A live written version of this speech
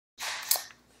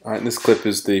All right, and this clip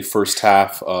is the first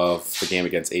half of the game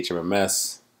against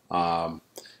HMMS. It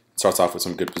starts off with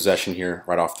some good possession here,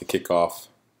 right off the kickoff.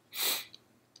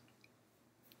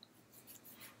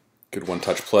 Good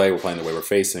one-touch play. We're playing the way we're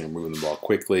facing and moving the ball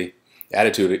quickly. The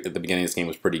attitude at the beginning of this game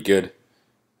was pretty good.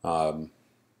 And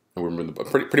we're moving the,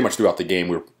 pretty much throughout the game.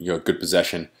 We're good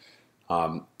possession.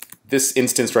 This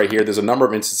instance right here, there's a number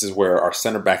of instances where our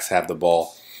center backs have the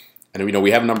ball, and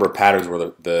we have a number of patterns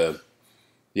where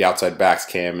the outside backs,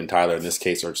 Cam and Tyler in this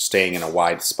case, are staying in a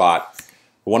wide spot.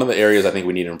 One of the areas I think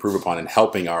we need to improve upon in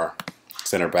helping our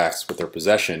center backs with their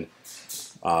possession,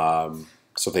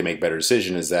 so they make better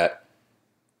decisions, is that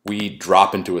we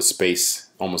drop into a space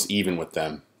almost even with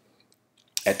them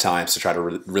at times to try to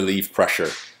relieve pressure,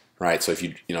 right? So if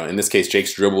in this case,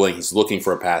 Jake's dribbling, he's looking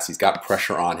for a pass, he's got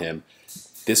pressure on him.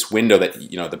 This window that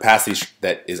the pass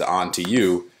that is on to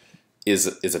you is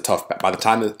a tough. By the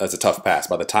time that's a tough pass.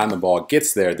 By the time the ball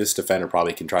gets there, this defender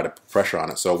probably can try to put pressure on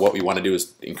it. So what we want to do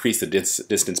is increase the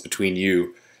distance between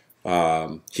you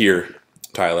here,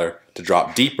 Tyler, to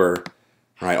drop deeper,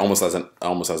 right? Almost as an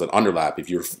underlap. If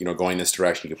you're going this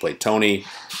direction, you could play Tony,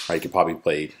 right? You could probably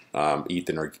play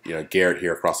Ethan or Garrett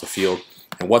here across the field.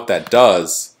 And what that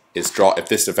does is if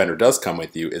this defender does come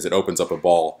with you, is it opens up a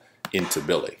ball into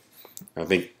Billy. I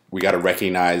think we got to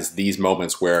recognize these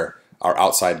moments where our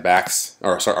outside backs,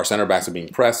 or sorry, our center backs are being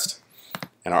pressed,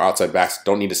 and our outside backs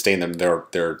don't need to stay in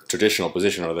their traditional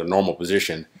position or their normal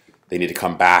position. They need to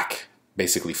come back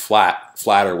basically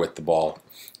flatter with the ball,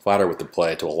 flatter with the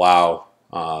play to allow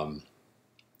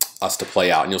us to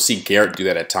play out. And you'll see Garrett do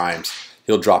that at times.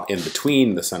 He'll drop in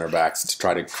between the center backs to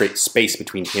try to create space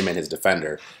between him and his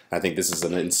defender. And I think this is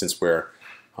an instance where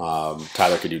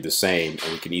Tyler could do the same,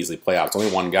 and we can easily play out. It's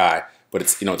only one guy, but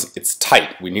it's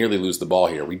tight. We nearly lose the ball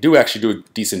here. We do actually do a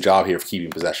decent job here of keeping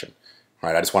possession,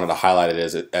 right? I just wanted to highlight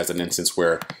it as an instance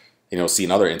where see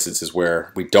in other instances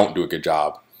where we don't do a good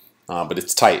job, but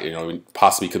it's tight. We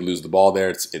possibly could lose the ball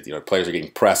there. Players are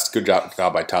getting pressed. Good job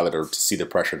by Tyler to see the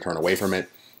pressure and turn away from it.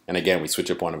 And again, we switch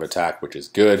a point of attack, which is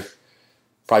good.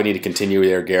 Probably need to continue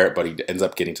there, Garrett, but he ends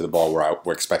up getting to the ball where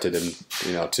we expected him,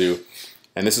 to.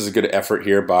 And this is a good effort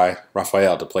here by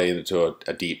Rafael to play into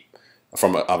a deep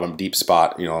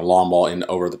spot, a long ball in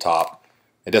over the top.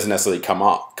 It doesn't necessarily come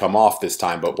off this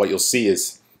time, but what you'll see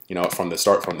is, from the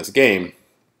start from this game,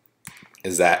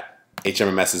 is that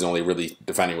HMMS is only really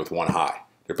defending with one high.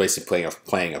 They're basically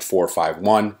playing a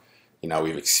 4-5-1.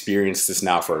 We've experienced this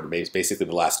now for basically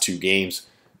the last two games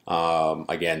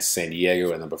against San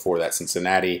Diego, and then before that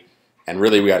Cincinnati. And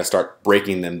really, we got to start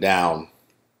breaking them down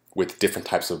with different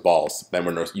types of balls than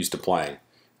we're used to playing.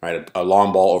 Right, a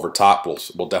long ball over top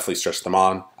will definitely stretch them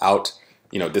out.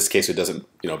 This case it doesn't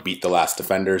beat the last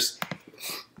defenders,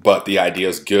 but the idea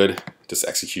is good. Just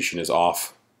execution is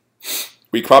off.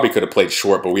 We probably could have played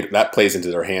short, but that plays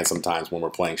into their hands sometimes when we're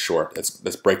playing short.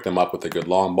 Let's break them up with a good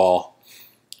long ball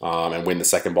and win the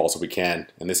second balls if we can.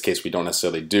 In this case, we don't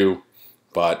necessarily do,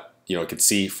 but you can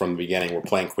see from the beginning we're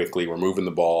playing quickly. We're moving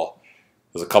the ball.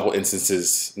 There's a couple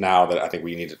instances now that I think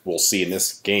we'll see in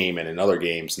this game and in other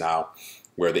games now,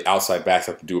 where the outside backs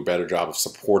have to do a better job of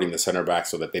supporting the center back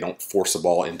so that they don't force the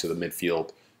ball into the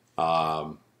midfield,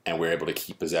 and we're able to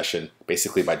keep possession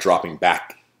basically by dropping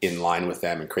back in line with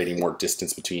them and creating more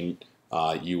distance between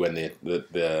you and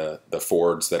the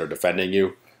forwards that are defending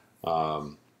you.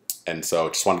 And so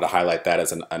just wanted to highlight that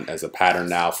as a pattern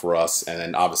now for us, and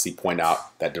then obviously point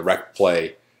out that direct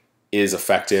play is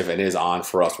effective and is on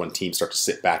for us when teams start to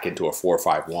sit back into a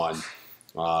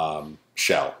 4-5-1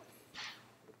 shell.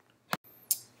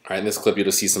 All right, in this clip, you'll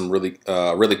just see some really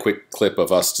quick clip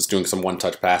of us just doing some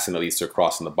one-touch passing that leads to a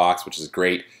cross in the box, which is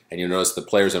great. And you'll notice the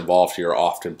players involved here are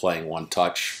often playing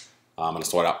one-touch. And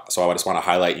so I just want to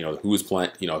highlight, who's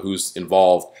playing, who's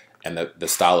involved, and the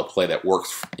style of play that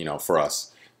works, for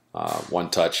us. One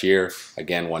touch here,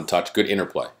 again, one touch, good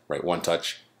interplay, right? One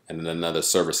touch, and then another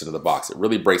service into the box. It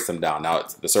really breaks them down. Now,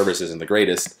 the service isn't the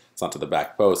greatest. It's not to the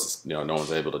back post. No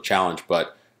one's able to challenge,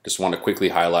 but just want to quickly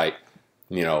highlight,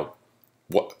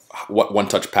 what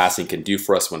one-touch passing can do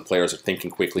for us when players are thinking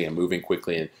quickly and moving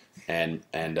quickly and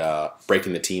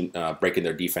breaking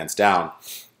their defense down,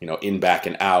 in, back,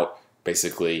 and out,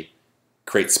 basically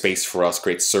create space for us,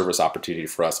 create service opportunity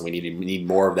for us, and we need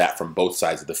more of that from both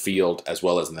sides of the field as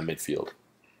well as in the midfield.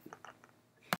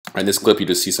 In this clip, you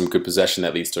just see some good possession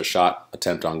that leads to a shot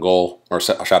attempt on goal, or a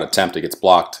shot attempt that gets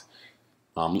blocked.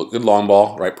 Good long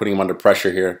ball, right? Putting him under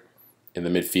pressure here in the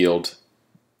midfield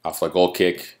off the goal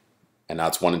kick. And now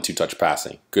it's 1- and 2-touch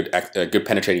passing. Good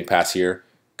penetrating pass here.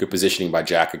 Good positioning by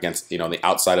Jack against the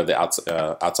outside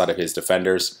of his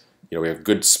defenders. We have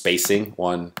good spacing,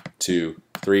 1, 2,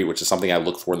 3, which is something I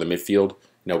look for in the midfield.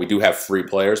 we do have free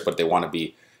players, but we want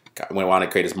to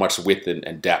create as much width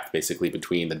and depth basically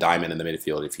between the diamond and the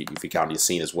midfield. If you count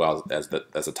Yassine as well as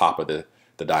the top of the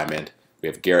diamond, we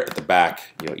have Garrett at the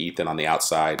back, Ethan on the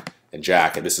outside, and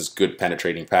Jack. And this is good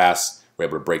penetrating pass. We're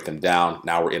able to break them down.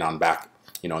 Now we're in on back,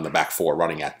 in the back four,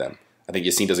 running at them. I think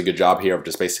Yassine does a good job here of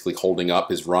just basically holding up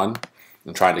his run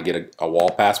and trying to get a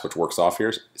wall pass, which works off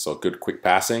here. So good quick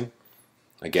passing.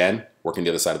 Again, working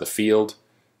the other side of the field.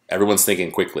 Everyone's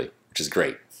thinking quickly, which is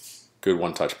great. Good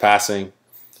one-touch passing.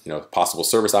 Possible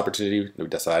service opportunity. We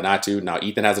decide not to. Now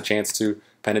Ethan has a chance to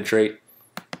penetrate.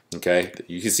 Okay,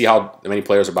 you can see how many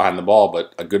players are behind the ball,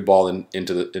 but a good ball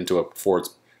into a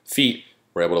forward's feet,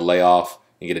 we're able to lay off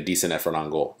and get a decent effort on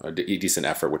goal, a decent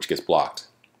effort which gets blocked.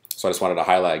 So I just wanted to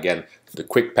highlight again the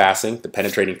quick passing, the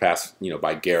penetrating pass,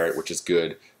 by Garrett, which is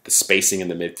good. The spacing in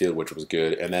the midfield, which was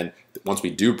good, and then once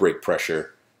we do break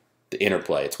pressure, the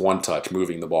interplay. It's one touch,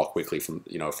 moving the ball quickly from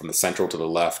the central to the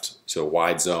left to a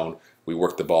wide zone. We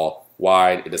work the ball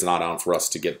wide. It is not on for us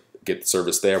to get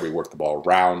service there. We work the ball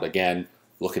around again,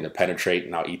 looking to penetrate.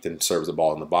 Now Ethan serves the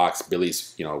ball in the box.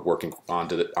 Billy's working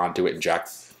onto it, and Jack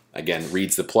again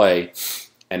reads the play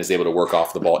and is able to work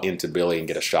off the ball into Billy and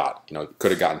get a shot.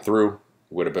 Could have gotten through.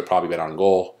 Would have probably been on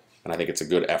goal. And I think it's a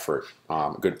good effort,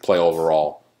 good play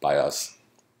overall by us.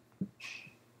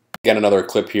 Again, another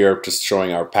clip here just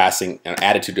showing our passing and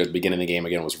attitude at the beginning of the game.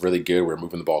 Again, was really good. We're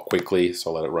moving the ball quickly,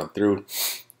 so I'll let it run through.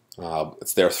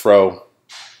 It's their throw.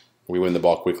 We win the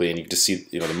ball quickly, and you can just see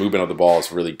the movement of the ball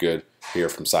is really good here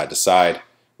from side to side.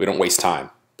 We don't waste time.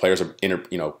 Players are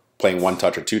playing one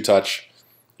touch or two touch,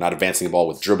 not advancing the ball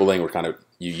with dribbling. We're kind of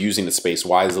using the space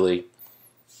wisely.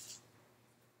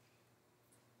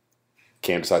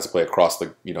 Cam decides to play across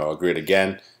the grid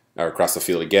again, or across the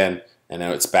field again, and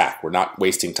now it's back. We're not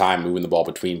wasting time moving the ball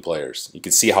between players. You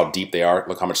can see how deep they are.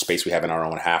 Look how much space we have in our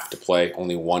own half to play.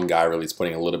 Only one guy really is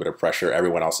putting a little bit of pressure.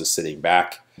 Everyone else is sitting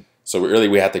back. So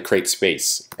we have to create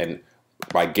space. And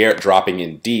by Garrett dropping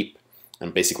in deep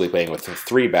and basically playing with a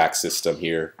 3-back system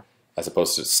here, as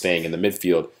opposed to staying in the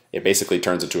midfield, it basically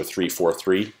turns into a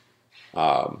 3-4-3,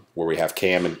 where we have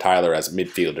Cam and Tyler as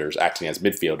midfielders, acting as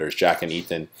midfielders. Jack and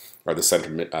Ethan are the center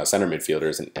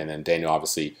midfielders, and then Daniel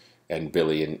obviously and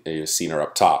Billy and Yassine are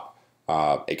up top.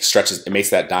 It makes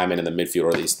that diamond in the midfield, or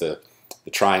at least the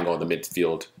triangle in the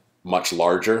midfield, much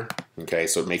larger. Okay,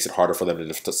 so it makes it harder for them to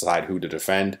decide who to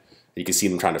defend. You can see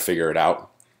them trying to figure it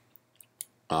out.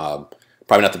 Probably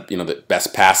not the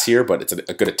best pass here, but it's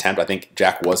a good attempt. I think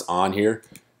Jack was on here,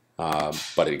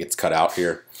 but it gets cut out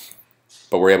here.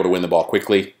 But we're able to win the ball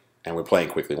quickly, and we're playing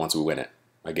quickly once we win it.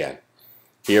 Again,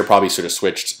 here probably should have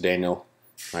switched Daniel,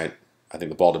 right? I think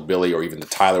the ball to Billy or even to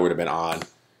Tyler would have been on.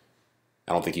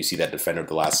 I don't think you see that defender at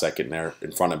the last second there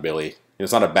in front of Billy.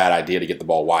 It's not a bad idea to get the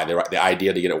ball wide. The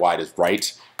idea to get it wide is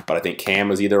right, but I think Cam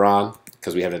was either on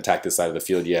because we haven't attacked this side of the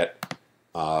field yet.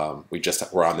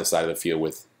 We're on this side of the field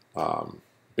with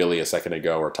Billy a second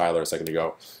ago or Tyler a second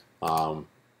ago.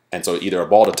 And so either a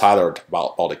ball to Tyler or a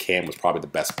ball to Cam was probably the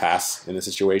best pass in this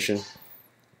situation.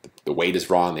 The weight is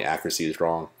wrong, the accuracy is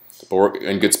wrong. But we're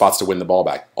in good spots to win the ball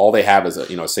back. All they have is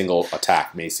a single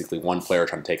attack, basically one player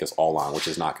trying to take us all on, which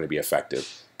is not going to be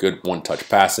effective. Good one-touch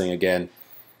passing again,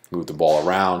 move the ball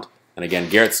around. And again,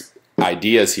 Garrett's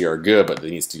ideas here are good, but it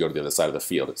needs to go to the other side of the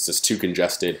field. It's just too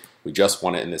congested. We just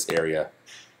want it in this area.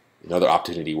 Another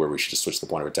opportunity where we should just switch the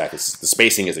point of attack. The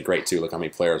spacing isn't great too. Look how many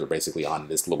players are basically on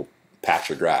this little patch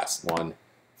of grass. 1,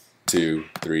 2,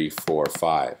 3, 4,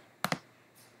 5.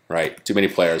 Right, too many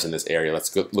players in this area. Let's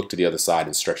go look to the other side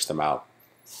and stretch them out.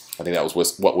 I think that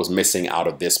was what was missing out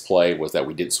of this play, was that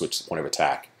we didn't switch the point of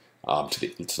attack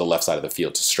to the left side of the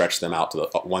field to stretch them out to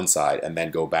the one side and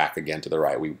then go back again to the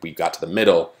right. We got to the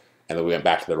middle and then we went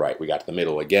back to the right. We got to the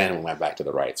middle again and we went back to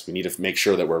the right. So we need to make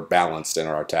sure that we're balanced in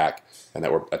our attack and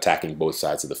that we're attacking both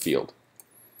sides of the field.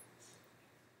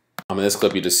 In this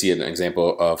clip, you just see an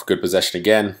example of good possession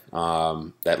again.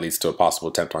 That leads to a possible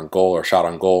attempt on goal or shot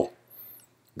on goal.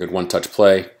 Good one-touch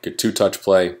play, good two-touch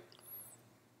play.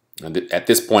 And at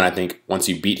this point, I think once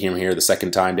you beat him here the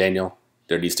second time, Daniel,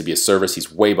 there needs to be a service.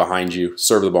 He's way behind you.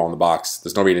 Serve the ball in the box.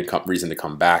 There's no reason to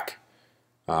come back.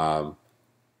 We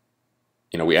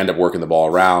end up working the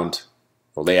ball around.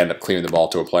 Well, they end up clearing the ball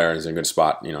to a player who's in a good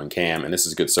spot, in Cam. And this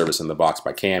is good service in the box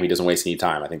by Cam. He doesn't waste any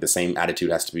time. I think the same attitude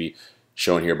has to be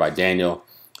shown here by Daniel.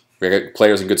 We got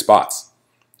players in good spots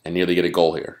and nearly get a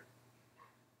goal here.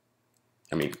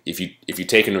 I mean, if you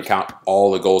take into account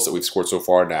all the goals that we've scored so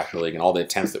far in the National League and all the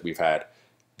attempts that we've had,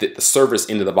 the service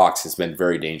into the box has been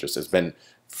very dangerous. It's been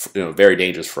very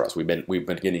dangerous for us. We've been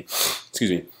getting,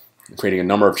 creating a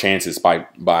number of chances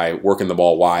by working the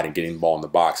ball wide and getting the ball in the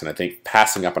box. And I think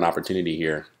passing up an opportunity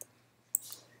here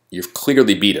you've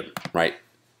clearly beat him, right?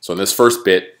 So in this first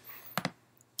bit,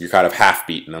 you're kind of half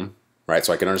beaten him, right?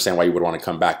 So I can understand why you would want to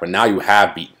come back, but now you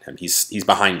have beaten him. He's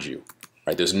behind you,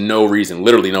 right? There's no reason,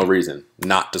 literally no reason,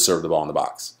 not to serve the ball in the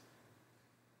box.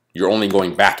 You're only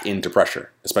going back into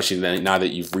pressure, especially now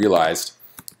that you've realized,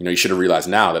 you should have realized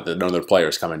now that another player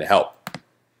is coming to help,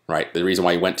 right? The reason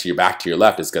why he went to your back to your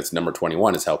left is because number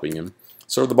 21 is helping him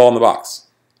serve the ball in the box.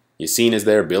 Yassine is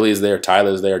there, Billy is there,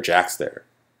 Tyler is there, Jack's there.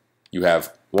 You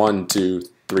have 1, 2,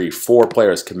 3, 4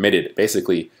 players committed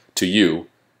basically to you.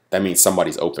 That means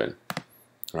somebody's open.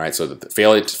 All right, so the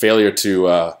failure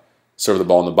to serve the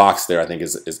ball in the box there, I think,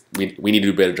 is we need to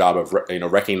do a better job of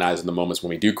recognizing the moments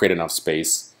when we do create enough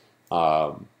space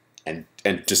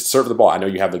and just serve the ball. I know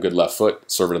you have the good left foot,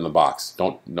 serve it in the box.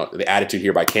 The attitude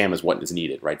here by Cam is what is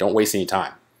needed, right? Don't waste any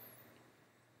time.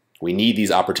 We need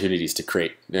these opportunities to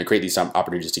create these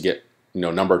opportunities to get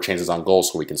number of chances on goal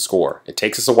so we can score. It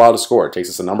takes us a while to score. It takes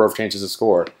us a number of chances to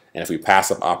score, and if we pass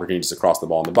up opportunities across the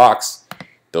ball in the box,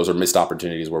 those are missed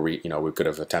opportunities where we could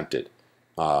have attempted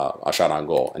a shot on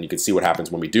goal. And you can see what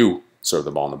happens when we do serve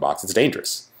the ball in the box. It's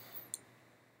dangerous.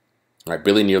 All right,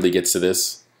 Billy nearly gets to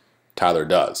this. Tyler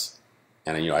does,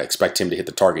 and I expect him to hit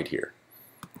the target here.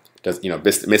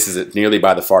 Misses it nearly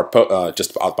by the far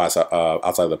just outside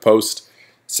of the post.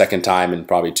 Second time in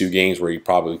probably 2 games where he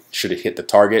probably should have hit the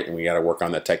target, and we got to work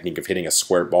on that technique of hitting a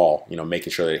square ball.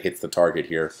 Making sure that it hits the target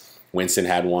here. Winston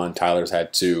had 1. Tyler's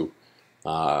had 2.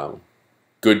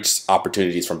 Good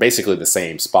opportunities from basically the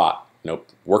same spot.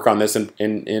 Work on this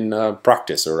in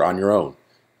practice or on your own,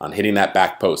 on hitting that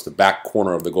back post, the back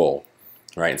corner of the goal.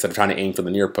 Right, instead of trying to aim for the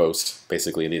near post,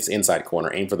 basically this inside corner,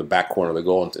 aim for the back corner of the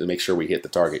goal and to make sure we hit the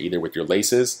target, either with your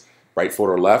laces, right foot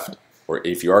or left, or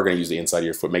if you are going to use the inside of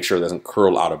your foot, make sure it doesn't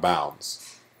curl out of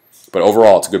bounds. But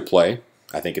overall, it's a good play.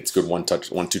 I think it's good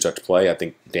one-two-touch play. I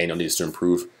think Daniel needs to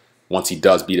improve. Once he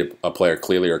does beat a player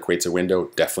clearly or creates a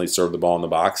window, definitely serve the ball in the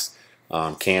box.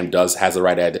 Cam has the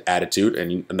right attitude,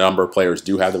 and a number of players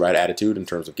do have the right attitude in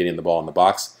terms of getting the ball in the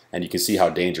box. And you can see how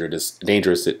dangerous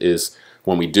it is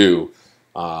when we do.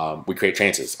 We create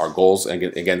chances. Our goals,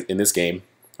 again, in this game,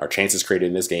 our chances created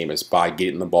in this game is by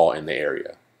getting the ball in the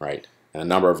area, right? And a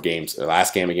number of games, the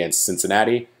last game against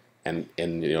Cincinnati, and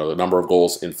the number of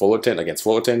goals in Fullerton against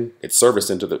Fullerton, it's service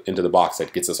into the box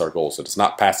that gets us our goals. So let's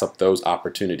not pass up those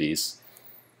opportunities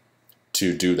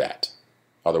to do that.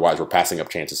 Otherwise, we're passing up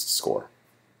chances to score.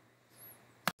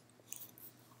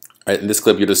 Right, in this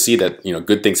clip, you'll just see that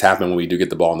good things happen when we do get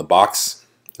the ball in the box,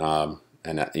 and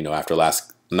after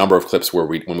last number of clips where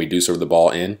when we do serve the ball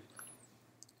in,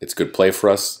 it's good play for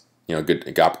us.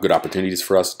 Good opportunities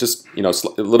for us. Just a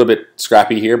little bit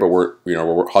scrappy here, but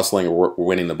we're hustling and we're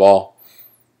winning the ball.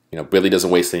 Billy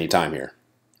doesn't waste any time here,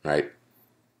 right?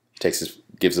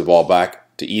 Gives the ball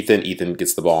back to Ethan. Ethan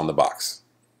gets the ball in the box,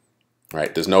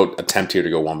 right? There's no attempt here to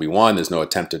go 1v1. There's no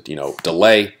attempt to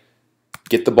delay.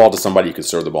 Get the ball to somebody who can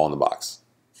serve the ball in the box.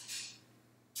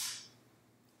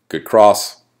 Good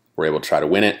cross. We're able to try to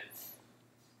win it.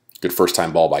 Good first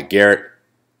time ball by Garrett.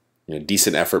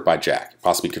 Decent effort by Jack.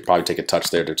 Could probably take a touch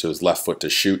there to his left foot to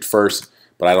shoot first,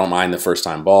 but I don't mind the first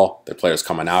time ball. The player's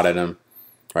coming out at him,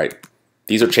 right?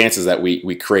 These are chances that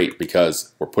we create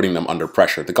because we're putting them under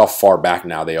pressure. Think how far back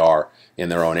now they are in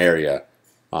their own area.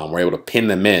 We're able to pin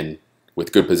them in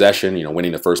with good possession,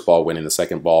 winning the first ball, winning the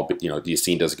second ball. But,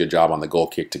 Yassine does a good job on the goal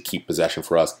kick to keep possession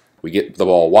for us. We get the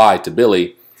ball wide to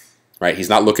Billy. Right, he's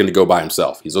not looking to go by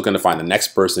himself. He's looking to find the next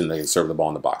person that can serve the ball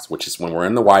in the box, which is when we're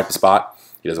in the wide spot,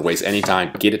 he doesn't waste any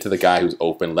time. Get it to the guy who's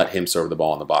open. Let him serve the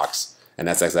ball in the box. And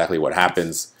that's exactly what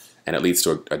happens. And it leads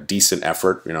to a decent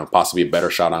effort, possibly a better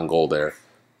shot on goal there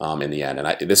in the end.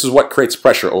 And this is what creates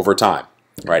pressure over time,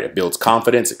 right? It builds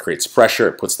confidence. It creates pressure.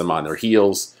 It puts them on their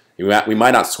heels. We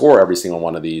might not score every single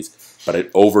one of these, but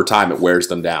over time it wears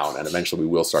them down. And eventually we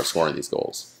will start scoring these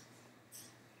goals.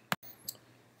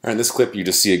 In this clip, you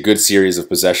just see a good series of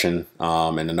possession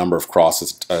and a number of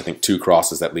crosses. I think 2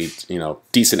 crosses that lead,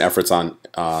 decent efforts on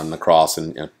the cross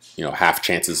and half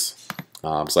chances.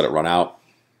 Just let it run out.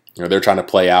 They're trying to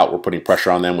play out. We're putting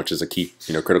pressure on them, which is a key,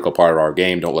 critical part of our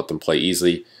game. Don't let them play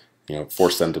easily.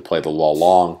 Force them to play the ball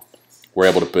long. We're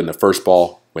able to put in the first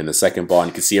ball, win the second ball, and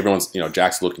you can see everyone's,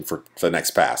 Jack's looking for the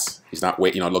next pass. He's not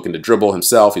looking to dribble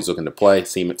himself. He's looking to play.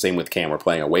 Same with Cam. We're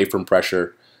playing away from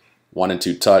pressure. 1 and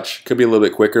 2 touch. Could be a little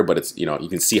bit quicker, but it's you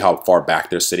can see how far back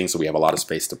they're sitting, so we have a lot of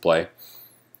space to play.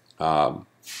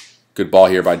 Good ball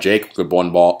here by Jake. Good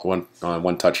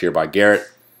one touch here by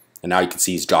Garrett, and now you can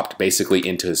see he's dropped basically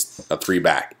into his three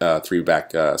back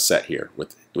set here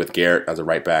with Garrett as a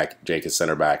right back, Jake as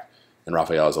center back, and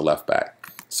Raphael as a left back.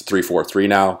 It's a 3-4-3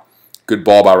 now. Good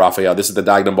ball by Raphael. This is the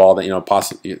diagonal ball that,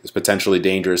 possibly is potentially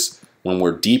dangerous when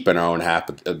we're deep in our own half.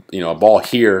 But, a ball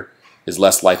here is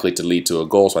less likely to lead to a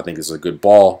goal, so I think this is a good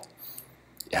ball.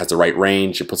 It has the right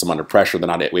range. It puts them under pressure. They're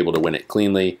not able to win it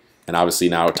cleanly. And obviously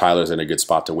now Tyler's in a good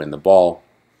spot to win the ball.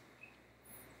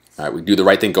 All right, we do the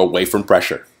right thing, go away from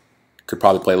pressure. Could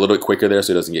probably play a little bit quicker there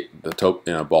so he doesn't get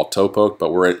the ball toe poked.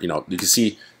 But we're at, you can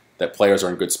see that players are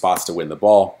in good spots to win the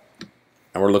ball.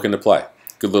 And we're looking to play.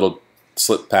 Good little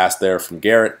slip pass there from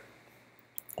Garrett.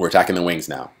 We're attacking the wings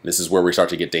now. This is where we start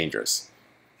to get dangerous.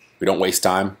 We don't waste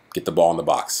time. Get the ball in the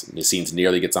box. Yassine's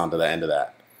nearly gets onto the end of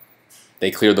that.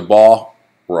 They clear the ball.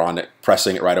 We're on it,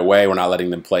 pressing it right away. We're not letting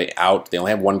them play out. They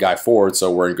only have one guy forward, so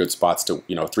we're in good spots to,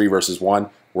 3 versus 1.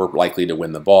 We're likely to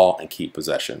win the ball and keep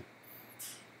possession.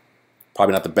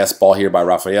 Probably not the best ball here by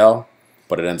Raphael,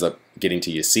 but it ends up getting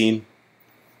to Yassine.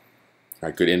 All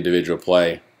right, good individual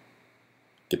play.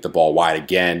 Get the ball wide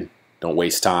again. Don't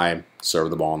waste time.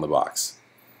 Serve the ball in the box.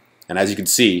 And as you can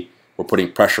see, we're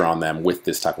putting pressure on them with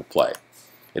this type of play.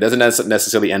 It doesn't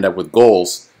necessarily end up with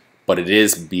goals, but it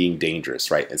is being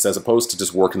dangerous, right? It's as opposed to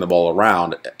just working the ball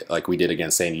around like we did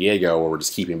against San Diego, where we're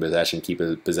just keeping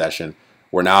possession.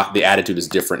 Where now the attitude is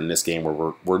different in this game,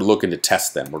 where we're looking to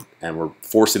test them, and we're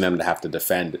forcing them to have to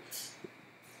defend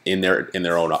in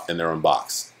their own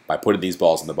box by putting these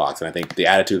balls in the box. And I think the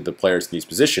attitude of the players in these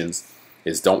positions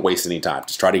is don't waste any time.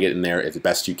 Just try to get in there as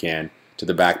best you can to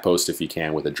the back post if you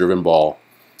can with a driven ball,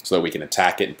 so that we can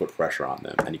attack it and put pressure on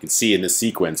them. And you can see in this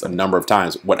sequence a number of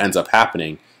times what ends up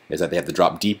happening is that they have to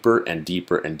drop deeper and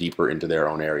deeper and deeper into their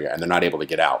own area, and they're not able to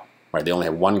get out. Right? They only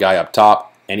have one guy up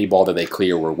top. Any ball that they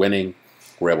clear, we're winning.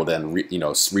 We're able to then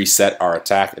reset our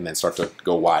attack and then start to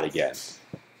go wide again.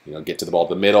 Get to the ball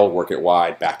to the middle, work it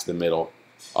wide, back to the middle,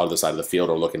 other side of the field,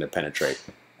 or looking to penetrate.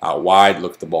 Out wide,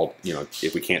 look at the ball.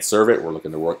 If we can't serve it, we're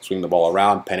looking to swing the ball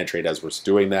around, penetrate as we're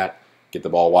doing that, get the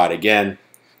ball wide again,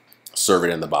 serve it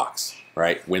in the box.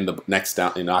 Right? Win the next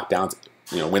down, knockdowns.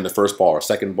 Win the first ball or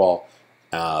second ball.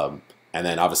 And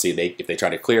then obviously if they try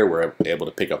to clear, we're able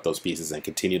to pick up those pieces and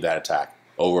continue that attack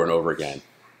over and over again.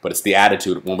 But it's the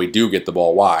attitude when we do get the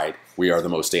ball wide, we are the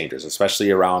most dangerous, especially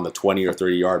around the 20 or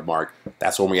 30 yard mark.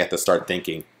 That's when we have to start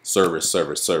thinking service,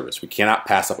 service, service. We cannot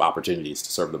pass up opportunities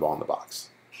to serve the ball in the box.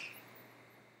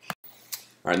 All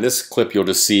right, in this clip, you'll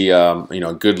just see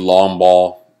good long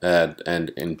ball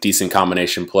and decent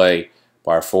combination play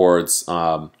by our forwards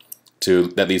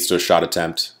that leads to a shot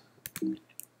attempt.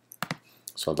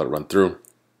 So I'll let it run through.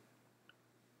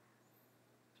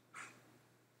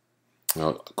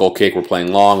 Goal kick, we're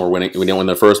playing long. We're winning. We didn't win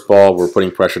the first ball. We're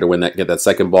putting pressure to get that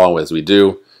second ball as we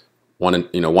do.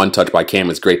 One touch by Cam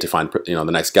is great to find the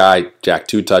next guy. Jack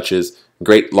 2 touches.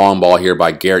 Great long ball here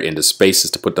by Garrett into spaces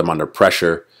to put them under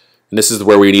pressure. And this is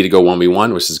where we need to go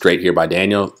 1v1, which is great here by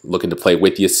Daniel, looking to play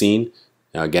with Yassine.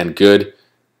 Again, good. All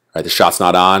right, the shot's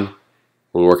not on.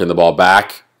 We're working the ball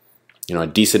back. A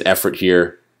decent effort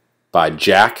here by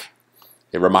Jack.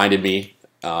 It reminded me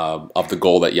of the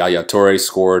goal that Yaya Toure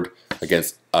scored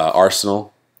against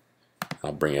Arsenal.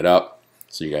 I'll bring it up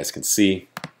so you guys can see.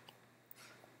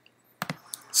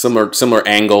 Similar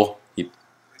angle.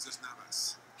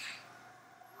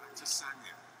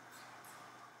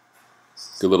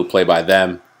 Good little play by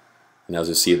them. And as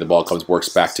you see, the ball works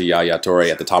back to Yaya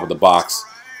Toure at the top of the box.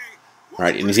 All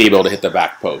right, and he's able to hit the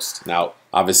back post. Now,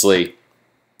 obviously,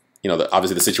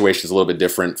 the situation is a little bit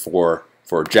different for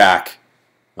Jack.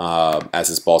 As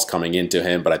this ball's coming into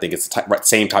him, but I think it's the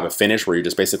same type of finish where you're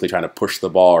just basically trying to push the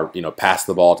ball or pass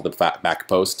the ball to the back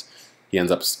post. He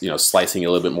ends up slicing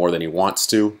a little bit more than he wants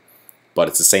to, but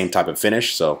it's the same type of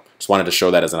finish. So just wanted to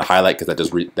show that as a highlight because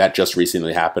that just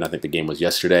recently happened. I think the game was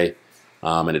yesterday,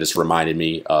 and it just reminded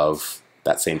me of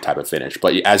that same type of finish.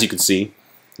 But as you can see,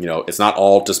 it's not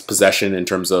all just possession in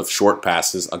terms of short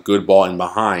passes. A good ball in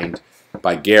behind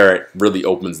by Garrett really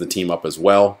opens the team up as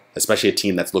well, especially a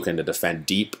team that's looking to defend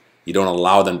deep. You don't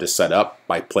allow them to set up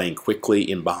by playing quickly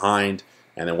in behind,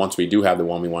 and then once we do have the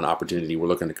 1v1 opportunity, we're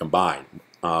looking to combine.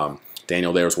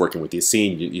 Daniel there is working with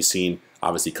Yassine. Yassine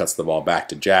obviously cuts the ball back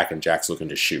to Jack, and Jack's looking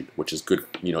to shoot, which is good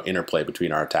interplay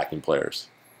between our attacking players.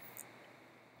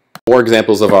 More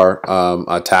examples of our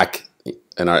attack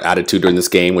and our attitude during this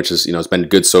game, which is has been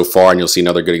good so far, and you'll see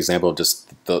another good example of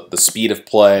just the speed of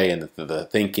play and the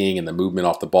thinking and the movement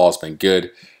off the ball has been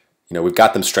good. We've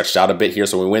got them stretched out a bit here,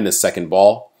 so when we win this second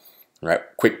ball, right?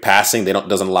 Quick passing,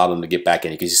 doesn't allow them to get back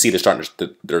in because you see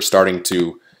they're starting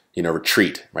to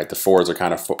retreat, right? The forwards are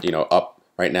kind of up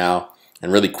right now,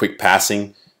 and really quick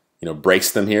passing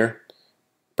breaks them here,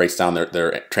 breaks down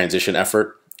their transition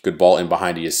effort. Good ball in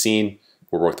behind to Yassine.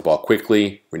 We'll work the ball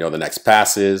quickly. We know the next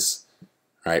pass is.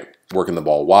 Right, working the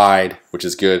ball wide, which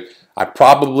is good. I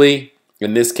probably,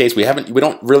 in this case, we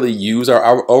don't really use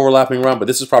our overlapping run, but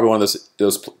this is probably one of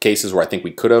those cases where I think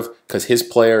we could have, because his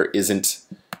player isn't,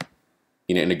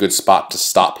 you know, in a good spot to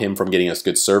stop him from getting us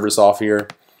good service off here.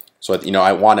 So, you know,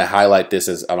 I want to highlight this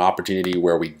as an opportunity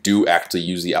where we do actually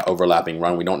use the overlapping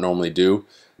run. We don't normally do,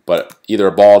 but either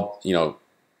a ball, you know,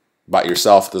 by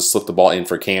yourself to slip the ball in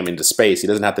for Cam into space. He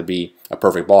doesn't have to be a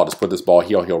perfect ball. Just put this ball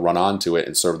here, he'll run onto it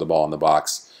and serve the ball in the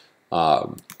box.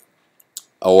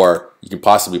 Or you can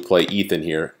possibly play Ethan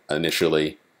here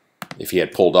initially if he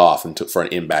had pulled off and took for an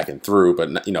in, back, and through.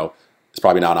 But, you know, it's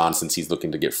probably not on since he's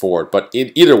looking to get forward. But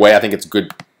either way, I think it's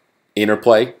good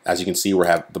interplay. As you can see, we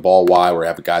have the ball wide. We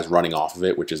have the guys running off of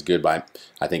it, which is good by,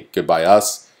 I think, good by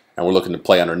us. And we're looking to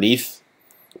play underneath.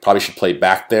 Probably should play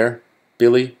back there,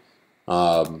 Billy.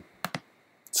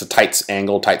 It's a tight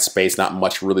angle, tight space, not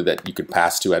much really that you could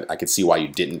pass to. I could see why you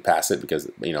didn't pass it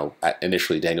because, you know,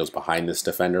 initially Daniel's behind this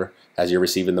defender as you're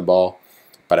receiving the ball.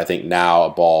 But I think now a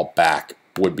ball back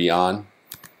would be on.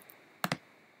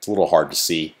 It's a little hard to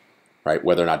see, right,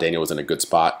 whether or not Daniel was in a good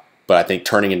spot. But I think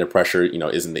turning into pressure, you know,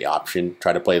 isn't the option.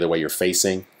 Try to play the way you're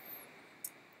facing.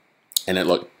 And it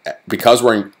look, because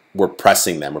we're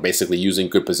pressing them, we're basically using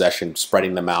good possession,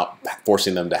 spreading them out,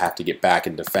 forcing them to have to get back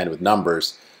and defend with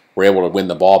numbers. We're able to win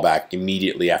the ball back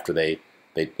immediately after they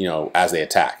you know, as they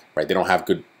attack, right? They don't have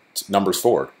good numbers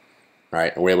forward,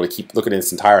 right? And we're able to keep looking at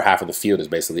this entire half of the field is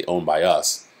basically owned by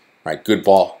us, right? Good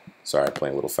ball. Sorry, I'm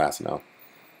playing a little fast now.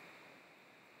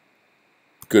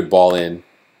 Good ball in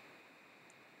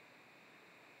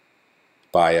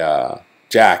by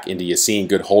Jack into Yassine.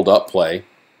 Good hold up play,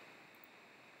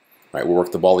 right? We'll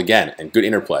work the ball again and good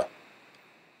interplay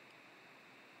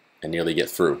and nearly get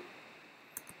through.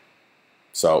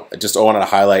 So I just wanted to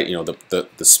highlight, you know,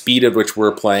 the speed at which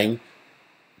we're playing.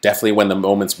 Definitely when the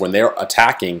moments when they're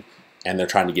attacking and they're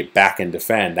trying to get back and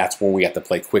defend, that's when we have to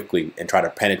play quickly and try to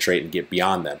penetrate and get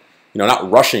beyond them. You know,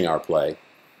 not rushing our play,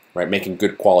 right? Making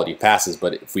good quality passes,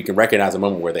 but if we can recognize a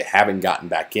moment where they haven't gotten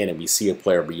back in and we see a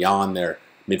player beyond their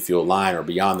midfield line or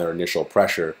beyond their initial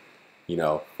pressure, you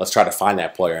know, let's try to find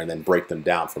that player and then break them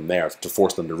down from there to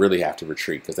force them to really have to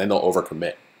retreat because then they'll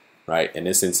overcommit. Right. In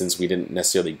this instance, we didn't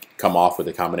necessarily come off with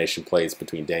the combination plays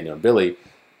between Daniel and Billy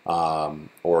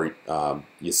or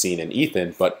Yassine and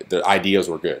Ethan, but the ideas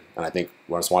were good. And I think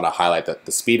I just want to highlight that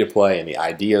the speed of play and the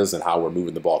ideas and how we're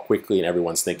moving the ball quickly and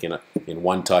everyone's thinking in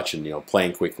one touch and, you know,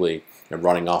 playing quickly and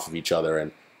running off of each other.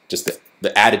 And just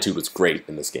the attitude was great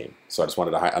in this game. So I just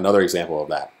wanted to highlight another example of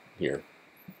that here.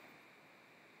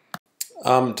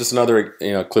 Just another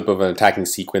clip of an attacking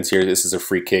sequence here. This is a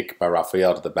free kick by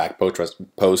Rafael to the back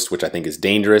post, which I think is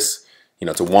dangerous. You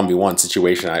know, it's a 1v1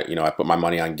 situation. I put my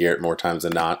money on Garrett more times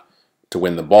than not to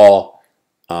win the ball.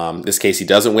 This case he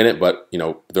doesn't win it, but you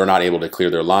know they're not able to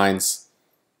clear their lines.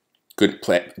 Good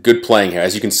playing here.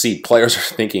 As you can see, players are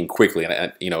thinking quickly,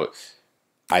 and you know,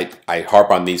 I harp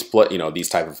on these these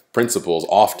type of principles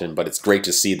often, but it's great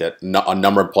to see that a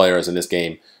number of players in this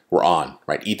game were on,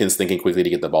 right? Ethan's thinking quickly to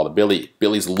get the ball to Billy.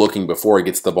 Billy's looking before he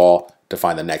gets the ball to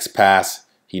find the next pass.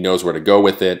 He knows where to go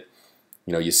with it.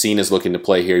 You know, Yassine is looking to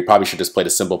play here. He probably should just played a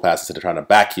simple pass instead of trying to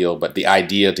backheel, but the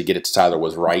idea to get it to Tyler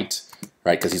was right?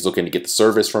 Because he's looking to get the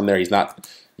service from there.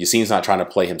 Yassine's not trying to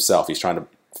play himself. He's trying to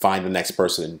find the next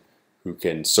person who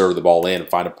can serve the ball in and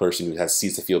find a person who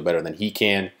sees the field better than he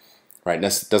can, right?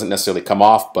 Doesn't necessarily come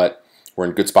off, but we're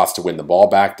in good spots to win the ball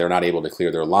back. They're not able to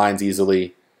clear their lines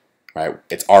easily. Right,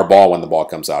 it's our ball when the ball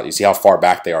comes out. You see how far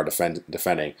back they are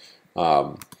defending.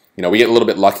 You know, we get a little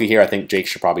bit lucky here. I think Jake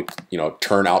should probably, you know,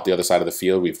 turn out the other side of the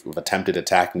field. We've attempted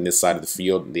attacking this side of the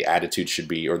field. The attitude should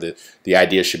be, or the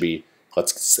idea should be,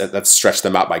 let's stretch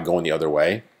them out by going the other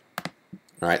way.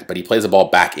 All right, but he plays the ball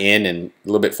back in, and a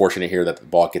little bit fortunate here that the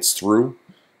ball gets through,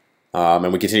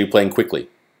 and we continue playing quickly.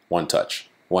 One touch,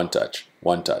 one touch,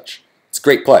 one touch. It's a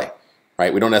great play.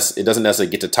 Right? It doesn't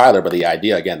necessarily get to Tyler, but the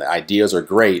ideas are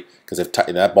great because if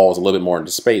that ball is a little bit more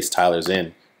into space, Tyler's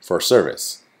in for a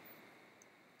service.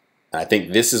 And I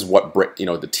think this is what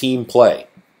the team play,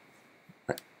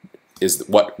 right, is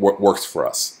what works for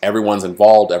us. Everyone's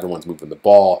involved. Everyone's moving the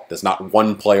ball. There's not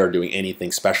one player doing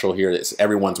anything special here.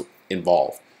 Everyone's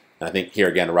involved. And I think here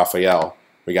again, Rafael,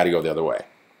 we got to go the other way.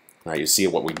 Right? You see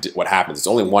what happens. It's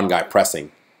only one guy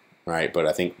pressing, right? But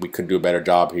I think we could do a better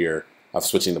job here of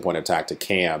switching the point of attack to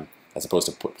Cam as opposed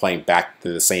to playing back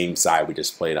to the same side we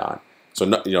just played on. So,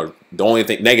 you know, the only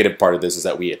negative part of this is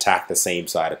that we attacked the same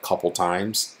side a couple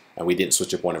times and we didn't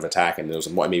switch a point of attack. And there was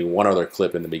maybe one other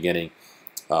clip in the beginning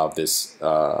of this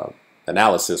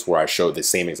analysis where I showed the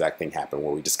same exact thing happen,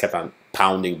 where we just kept on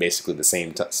pounding basically the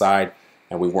same side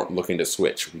and we weren't looking to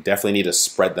switch. We definitely need to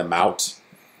spread them out,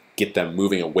 get them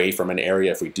moving away from an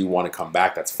area. If we do want to come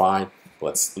back, that's fine. But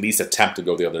let's at least attempt to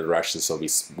go the other direction. So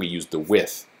we use the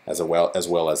width as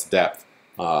well as depth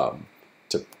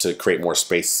to create more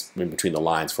space in between the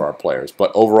lines for our players.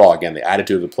 But overall, again, the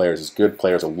attitude of the players is good.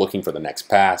 Players are looking for the next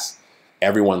pass.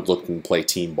 Everyone's looking to play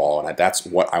team ball, and that's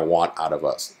what I want out of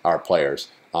us, our players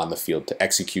on the field, to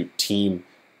execute team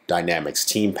dynamics,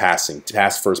 team passing,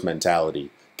 pass-first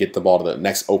mentality, get the ball to the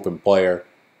next open player,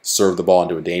 serve the ball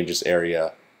into a dangerous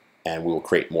area, and we will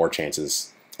create more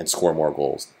chances and score more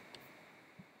goals.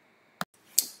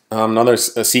 Another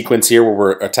sequence here where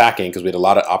we're attacking, because we had a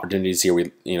lot of opportunities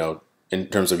here. In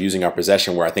terms of using our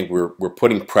possession, where I think we're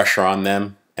putting pressure on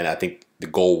them, and I think the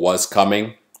goal was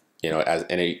coming.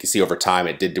 And you can see over time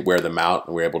it did wear them out,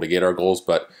 and we were able to get our goals.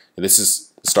 But this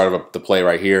is the start of the play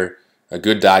right here. A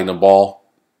good diagonal ball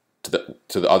to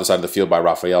the other side of the field by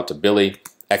Rafael to Billy.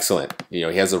 Excellent. He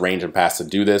has the range and pass to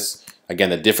do this. Again,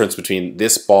 the difference between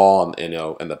this ball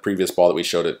and the previous ball that we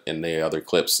showed it in the other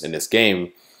clips in this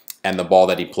game, and the ball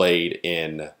that he played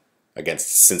in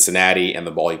against Cincinnati and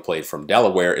the ball he played from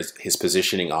Delaware, is his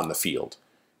positioning on the field.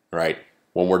 Right?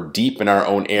 When we're deep in our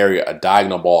own area, a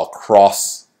diagonal ball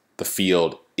across the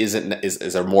field is a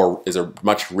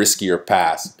much riskier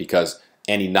pass, because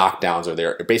any knockdowns are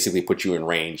there. It basically puts you in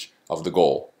range of the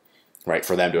goal, right,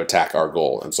 for them to attack our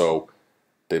goal. And so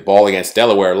the ball against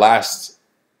Delaware last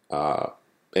summer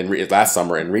in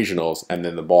regionals, and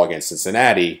then the ball against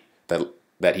Cincinnati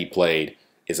that he played,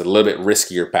 is a little bit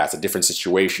riskier pass, a different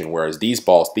situation. Whereas these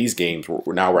games,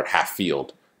 now we're at half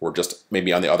field. We're just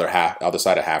maybe on the other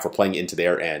side of half. We're playing into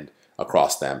their end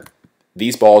across them.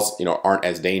 These balls, aren't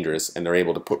as dangerous, and they're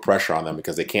able to put pressure on them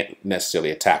because they can't necessarily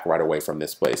attack right away from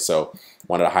this place. So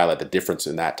wanted to highlight the difference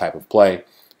in that type of play.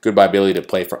 Good by Billy to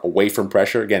play away from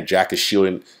pressure. Again, Jack is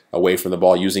shielding away from the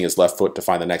ball, using his left foot to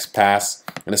find the next pass.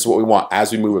 And this is what we want.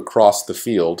 As we move across the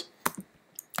field,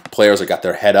 players have got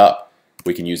their head up.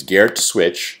 We can use Garrett to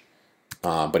switch,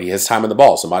 but he has time on the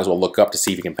ball, so might as well look up to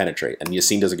see if he can penetrate. And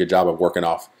Yassine does a good job of working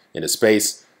off into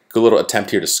space. Good little attempt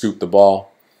here to scoop the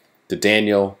ball to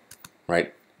Daniel.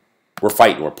 Right, we're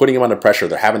fighting. We're putting him under pressure.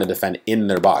 They're having to defend in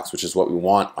their box, which is what we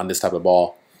want on this type of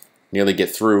ball. Nearly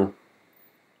get through,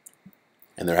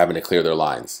 and they're having to clear their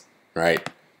lines. Right.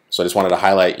 So I just wanted to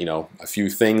highlight, a few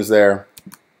things there.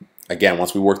 Again,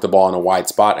 once we work the ball in a wide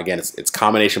spot, again, it's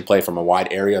combination play from a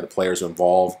wide area. The players are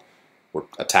involved. We're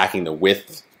attacking the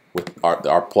width with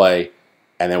our play,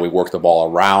 and then we work the ball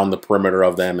around the perimeter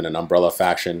of them in an umbrella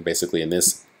fashion, basically in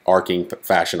this arcing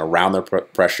fashion around their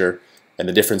pressure. And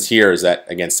the difference here is that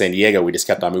against San Diego, we just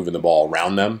kept on moving the ball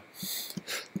around them.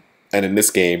 And in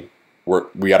this game,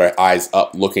 we got our eyes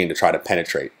up looking to try to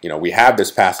penetrate. We have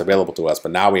this pass available to us,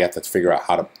 but now we have to figure out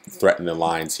how to threaten the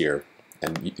lines here.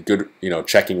 And good,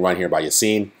 checking run here by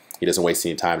Yassine. He doesn't waste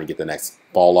any time to get the next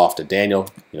ball off to Daniel.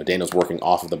 Daniel's working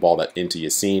off of the ball into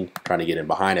Yassine, trying to get in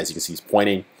behind. As you can see, he's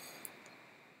pointing.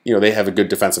 They have a good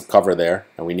defensive cover there,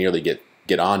 and we nearly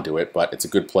get onto it, but it's a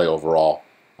good play overall.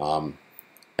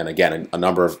 And again, a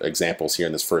number of examples here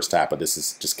in this first half, but this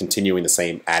is just continuing the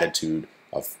same attitude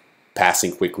of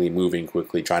passing quickly, moving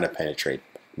quickly, trying to penetrate,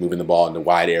 moving the ball into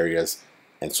wide areas,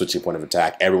 and switching point of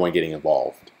attack, everyone getting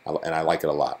involved. And I like it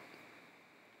a lot.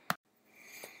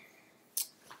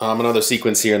 Another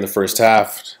sequence here in the first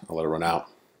half. I'll let it run out.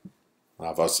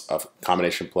 Of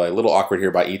combination play. A little awkward here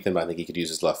by Ethan, but I think he could use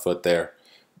his left foot there.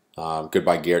 Good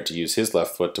by Garrett to use his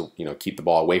left foot to keep the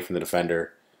ball away from the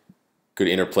defender. Good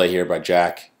interplay here by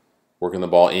Jack, working the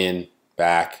ball in,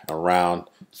 back, around.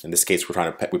 In this case, we're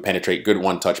trying to penetrate. Good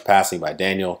one-touch passing by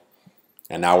Daniel.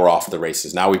 And now we're off the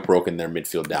races. Now we've broken their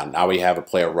midfield down. Now we have a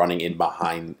player running in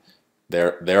behind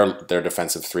their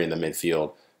defensive three in the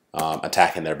midfield,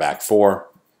 attacking their back four.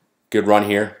 Good run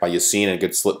here by Yassine, and a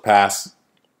good slip pass.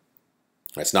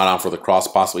 It's not on for the cross,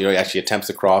 possibly. He actually attempts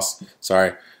the cross,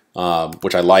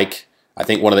 which I like. I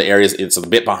think one of the areas, it's a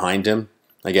bit behind him.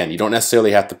 Again, you don't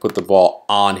necessarily have to put the ball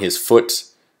on his foot.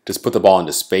 Just put the ball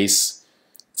into space.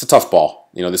 It's a tough ball.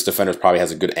 This defender probably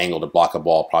has a good angle to block a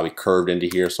ball, probably curved into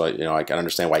here. So, I can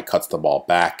understand why he cuts the ball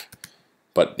back.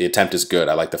 But the attempt is good.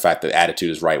 I like the fact that the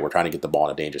attitude is right. We're trying to get the ball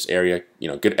in a dangerous area.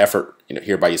 Good effort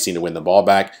here by Yassine to win the ball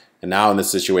back. And now in this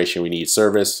situation, we need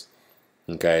service.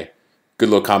 Okay. Good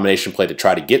little combination play to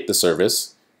try to get the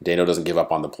service. Daniel doesn't give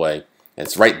up on the play. And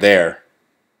it's right there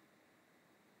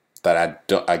that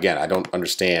I don't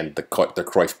understand the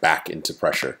Cruyff back into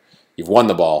pressure. You've won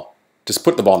the ball. Just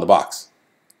put the ball in the box.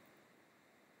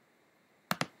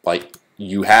 Because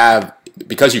you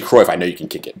Cruyff, I know you can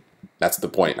kick it. That's the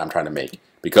point I'm trying to make.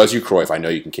 Because you Cruyff, I know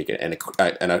you can kick it.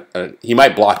 And he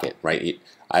might block it, right?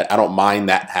 I don't mind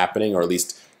that happening, or at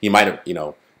least he might have,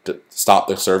 to stop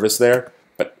the service there.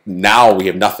 But now we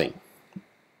have nothing.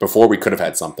 Before we could have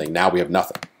had something. Now we have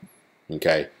nothing.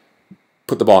 Okay?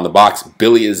 Put the ball in the box.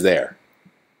 Billy is there.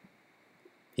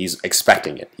 He's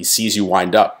expecting it. He sees you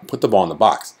wind up. Put the ball in the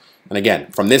box. And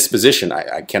again, from this position,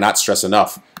 I cannot stress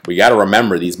enough, we got to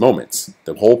remember these moments.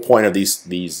 The whole point of these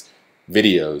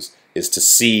videos is to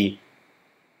see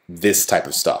this type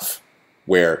of stuff,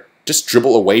 where just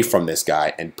dribble away from this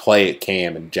guy and play at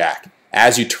Cam and Jack.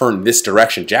 As you turn this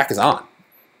direction, Jack is on.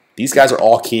 These guys are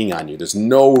all keying on you. There's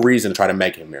no reason to try to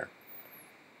make him here.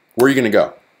 Where are you going to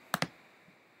go?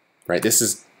 Right? This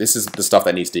is the stuff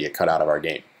that needs to get cut out of our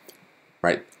game.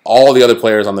 Right? All the other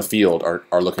players on the field are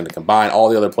looking to combine. All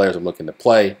the other players are looking to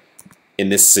play in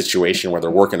this situation where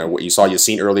they're working. You saw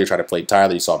Yassine earlier try to play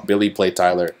Tyler. You saw Billy play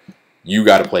Tyler. You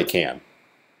got to play Cam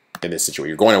in this situation.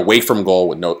 You're going away from goal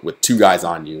with two guys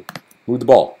on you. Move the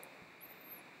ball.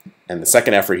 And the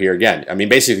second effort here, again, I mean,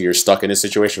 basically you're stuck in this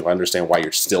situation. I understand why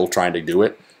you're still trying to do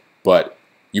it, but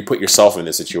you put yourself in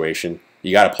this situation.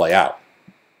 You got to play out.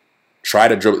 Try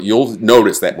to dribble. You'll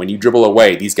notice that when you dribble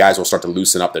away, these guys will start to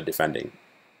loosen up their defending.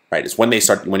 Right? It's when you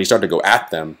start to go at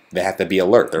them, they have to be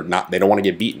alert. They don't want to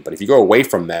get beaten. But if you go away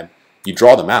from them, you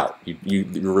draw them out. You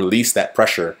release that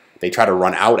pressure. They try to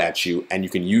run out at you, and you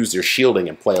can use your shielding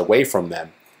and play away from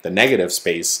them, the negative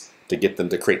space, to get them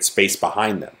to create space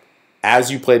behind them.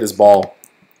 As you play this ball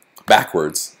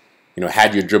backwards,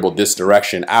 had you dribbled this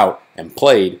direction out and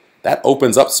played, that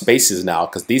opens up spaces now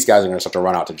because these guys are going to start to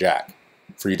run out to Jack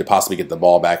for you to possibly get the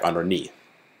ball back underneath.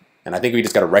 And I think we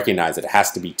just got to recognize that it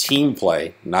has to be team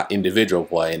play, not individual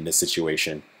play in this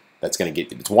situation. That's going to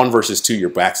get it's 1 versus 2. Your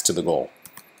back's to the goal.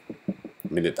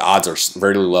 I mean, the odds are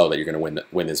very low that you're going to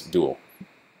win this duel.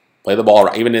 Play the ball.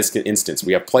 Even in this instance,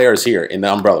 we have players here in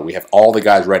the umbrella. We have all the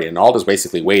guys ready, and all just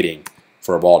basically waiting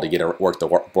for a ball to work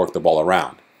the ball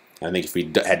around. And I think if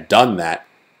we had done that,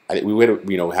 I think we would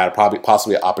have had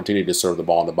possibly an opportunity to serve the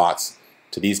ball in the box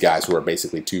to these guys who are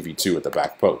basically 2v2 at the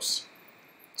back post.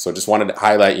 So just wanted to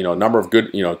highlight, a number of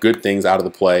good things out of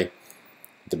the play.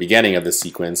 At the beginning of this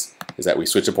sequence is that we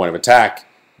switch a point of attack,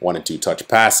 1 and 2 touch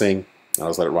passing. I'll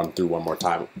just let it run through one more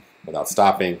time without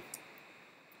stopping.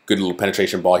 Good little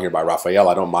penetration ball here by Raphael.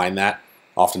 I don't mind that.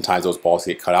 Oftentimes those balls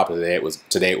get cut out, but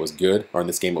today it was good, or in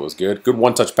this game it was good. Good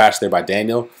one-touch pass there by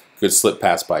Daniel. Good slip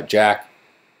pass by Jack.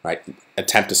 Right,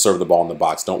 attempt to serve the ball in the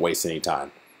box. Don't waste any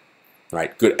time.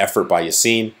 Right, good effort by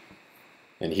Yassine.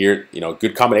 And here,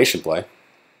 good combination play.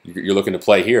 You're looking to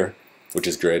play here, which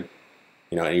is good.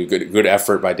 And good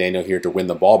effort by Daniel here to win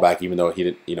the ball back, even though he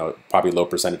did, probably low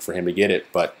percentage for him to get it.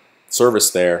 But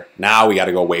service there. Now we got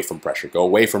to go away from pressure. Go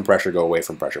away from pressure. Go away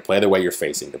from pressure. Play the way you're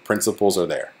facing. The principles are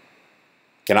there.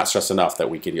 Cannot stress enough that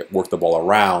we can work the ball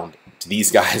around to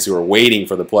these guys who are waiting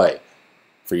for the play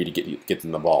for you to get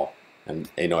them the ball. And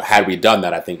had we done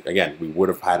that, I think again we would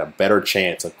have had a better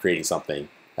chance of creating something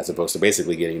as opposed to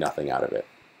basically getting nothing out of it.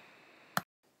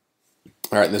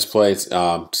 All right, in this play, it's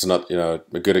just another,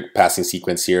 a good passing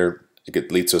sequence here.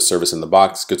 It leads to a service in the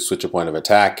box. Good switch of point of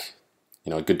attack.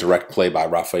 A good direct play by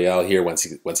Raphael here once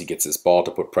he gets this ball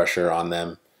to put pressure on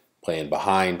them, playing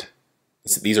behind.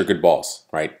 These are good balls,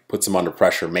 right? Puts them under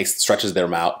pressure, stretches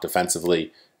them out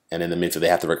defensively, and in the midfield they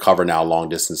have to recover now long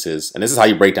distances. And this is how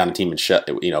you break down a team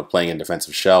in playing in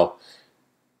defensive shell.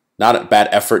 Not a bad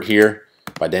effort here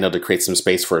by Daniel to create some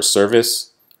space for a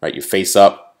service. Right, you face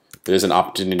up. There's an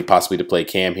opportunity possibly to play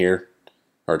Cam here,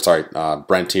 or sorry,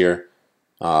 Brent here.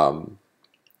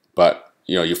 But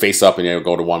you face up and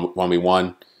go to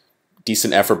 1v1.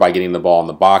 Decent effort by getting the ball in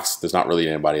the box. There's not really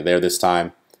anybody there this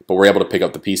time, but we're able to pick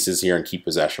up the pieces here and keep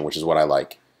possession, which is what I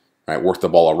like. Right, work the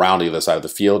ball around the other side of the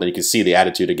field, and you can see the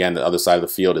attitude again. The other side of the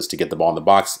field is to get the ball in the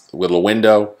box, with a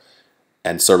window,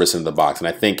 and service into the box. And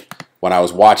I think when I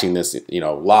was watching this,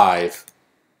 live,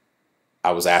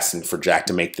 I was asking for Jack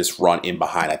to make this run in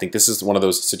behind. I think this is one of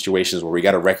those situations where we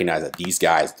got to recognize that these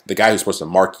guys, the guy who's supposed to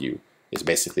mark you, is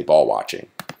basically ball watching.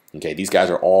 Okay, these guys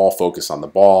are all focused on the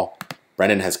ball.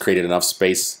 Brendan has created enough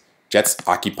space. Jets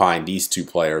occupying these two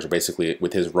players, basically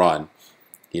with his run,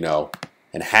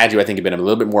 and had you, I think, have been a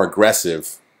little bit more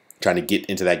aggressive, trying to get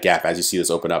into that gap as you see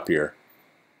this open up here.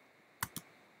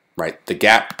 Right, the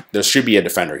gap, there should be a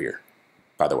defender here,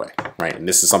 by the way, right? And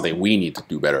this is something we need to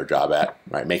do a better job at,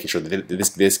 right? Making sure that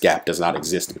this gap does not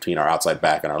exist between our outside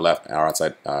back and our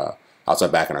outside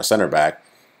back and our center back.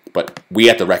 But we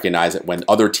have to recognize that when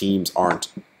other teams aren't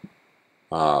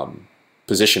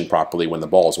positioned properly, when the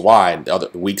ball is wide, the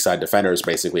weak side defenders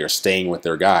basically are staying with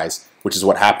their guys, which is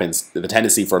what happens. The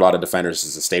tendency for a lot of defenders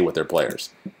is to stay with their players.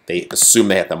 They assume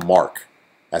they have to mark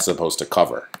as opposed to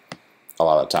cover a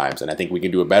lot of times. And I think we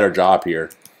can do a better job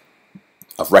here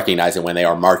of recognizing when they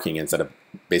are marking instead of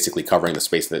basically covering the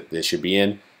space that they should be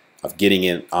in. of getting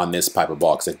in on this type of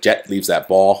ball. Because if Jet leaves that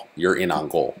ball, you're in on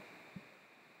goal.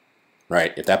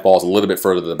 Right? If that ball is a little bit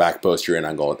further to the back post, you're in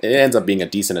on goal. It ends up being a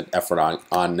decent effort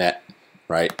on net,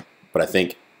 right? But I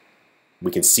think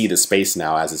we can see the space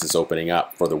now as this is opening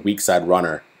up for the weak side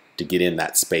runner to get in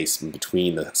that space in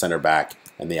between the center back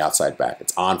and the outside back.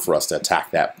 It's on for us to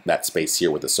attack that space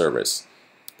here with the service,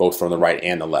 both from the right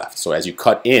and the left. So as you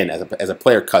cut in, as a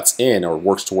player cuts in or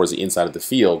works towards the inside of the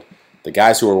field, the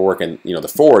guys who are working, the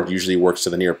forward usually works to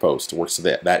the near post, works to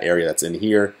that area that's in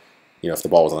here. If the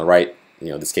ball was on the right,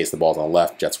 in this case the ball's on the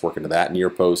left, Jet's working to that near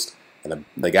post, and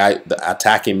the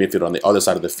attacking midfielder on the other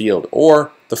side of the field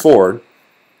or the forward,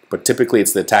 but typically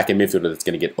it's the attacking midfielder that's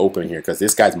going to get open here because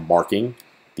this guy's marking.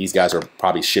 These guys are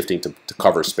probably shifting to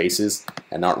cover spaces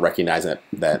and not recognizing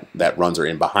that runs are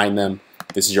in behind them.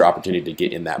 This is your opportunity to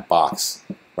get in that box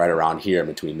right around here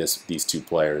between these two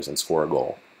players and score a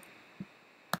goal.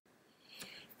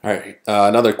 All right,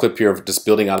 another clip here of just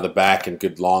building out of the back and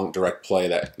good long direct play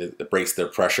that breaks their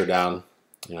pressure down.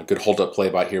 Good hold-up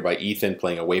play here by Ethan,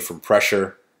 playing away from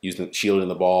pressure, shielding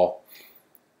the ball.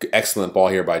 Excellent ball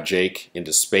here by Jake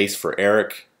into space for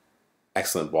Eric.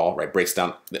 Excellent ball, right? Breaks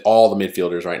down all the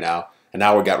midfielders right now, and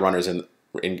now we've got runners in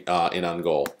on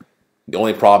goal. The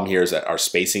only problem here is that our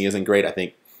spacing isn't great. I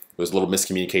think there was a little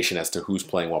miscommunication as to who's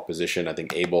playing what position. I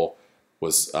think Abel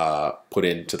was put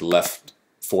into the left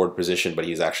forward position, but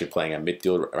he's actually playing at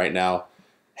midfield right now.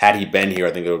 Had he been here,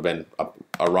 I think there would have been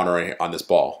a runner on this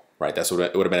ball. Right, it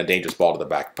would have been a dangerous ball to the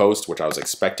back post, which I was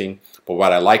expecting. But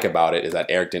what I like about it is that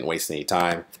Eric didn't waste any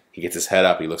time. He gets his head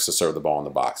up, he looks to serve the ball in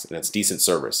the box, and it's decent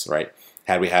service, right?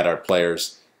 Had we had our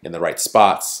players in the right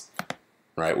spots,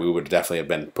 right, we would definitely have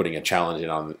been putting a challenge in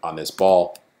on this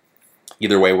ball.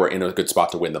 Either way, we're in a good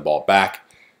spot to win the ball back.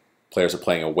 Players are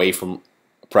playing away from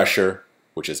pressure,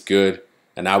 which is good.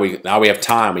 And now we have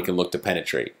time. We can look to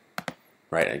penetrate,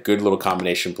 right? A good little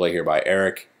combination play here by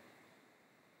Eric.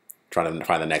 Trying to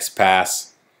find the next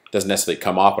pass. Doesn't necessarily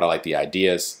come off, but I like the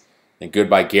ideas. And good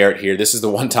by Garrett here. This is the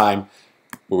one time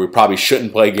where we probably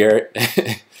shouldn't play Garrett.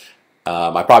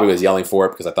 I probably was yelling for it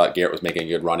because I thought Garrett was making a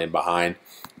good run in behind.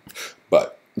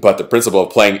 But the principle of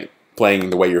playing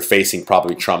the way you're facing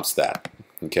probably trumps that.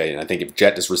 Okay, and I think if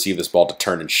Jet just received this ball to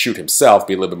turn and shoot himself,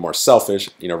 be a little bit more selfish,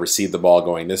 receive the ball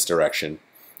going this direction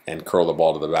and curl the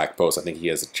ball to the back post, I think he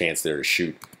has a chance there to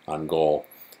shoot on goal.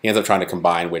 He ends up trying to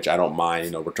combine, which I don't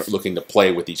mind. We're looking to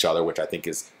play with each other, which I think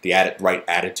is the right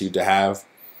attitude to have.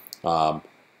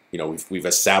 We've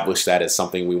established that as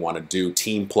something we want to do.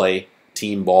 Team play,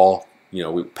 team ball.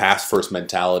 We pass first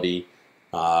mentality.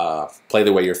 Play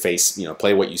the way you're faced.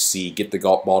 Play what you see. Get the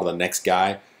ball to the next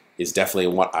guy is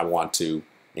definitely what I want to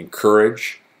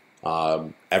encourage.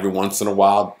 Every once in a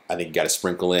while, I think you got to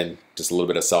sprinkle in just a little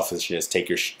bit of selfishness. Take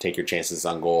your chances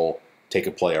on goal. Take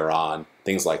a player on,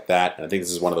 things like that. And I think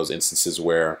this is one of those instances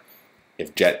where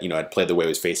if Jet, had played the way he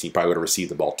was facing, he probably would have received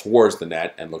the ball towards the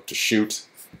net and looked to shoot.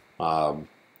 But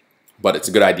it's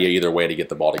a good idea either way to get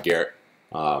the ball to Garrett.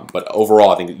 But overall,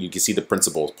 I think you can see the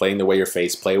principles. Playing the way you're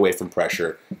faced, play away from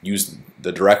pressure, use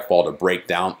the direct ball to break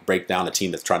down a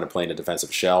team that's trying to play in a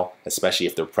defensive shell, especially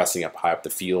if they're pressing up high up the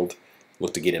field.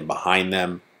 Look to get in behind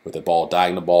them with the ball,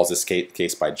 diagonal balls, this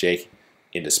case by Jake,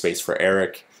 into space for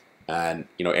Eric. And,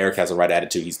 Eric has the right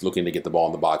attitude. He's looking to get the ball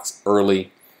in the box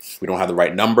early. We don't have the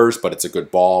right numbers, but it's a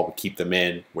good ball. We keep them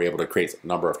in. We're able to create a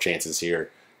number of chances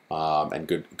here. And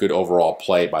good overall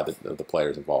play by the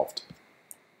players involved.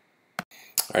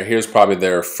 All right, here's probably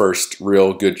their first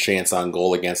real good chance on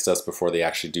goal against us before they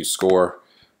actually do score.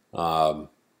 And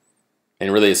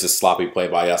really it's a sloppy play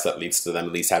by us that leads to them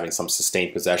at least having some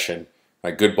sustained possession.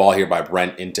 A good ball here by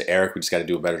Brent into Eric. We just got to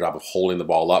do a better job of holding the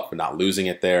ball up but not losing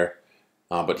it there.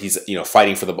 But he's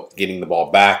fighting for getting the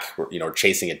ball back,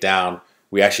 chasing it down.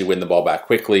 We actually win the ball back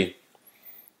quickly.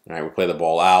 All right, we play the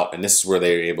ball out, and this is where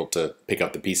they're able to pick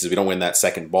up the pieces. We don't win that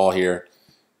second ball here,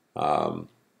 and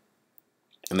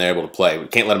they're able to play. We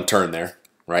can't let them turn there,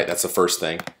 right? That's the first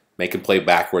thing. Make them play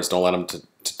backwards. Don't let them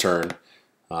to turn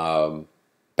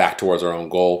back towards our own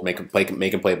goal. Make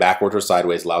them play backwards or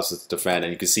sideways. Allows us to defend,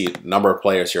 and you can see a number of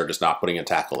players here are just not putting a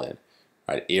tackle in.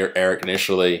 Right, Eric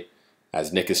initially.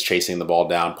 As Nick is chasing the ball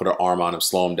down, put her arm on him,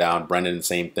 slow him down. Brendan, the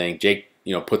same thing. Jake,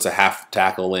 puts a half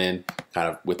tackle in, kind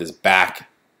of with his back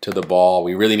to the ball.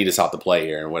 We really need to stop the play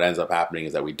here, and what ends up happening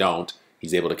is that we don't.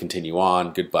 He's able to continue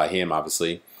on. Good by him,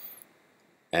 obviously.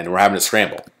 And we're having to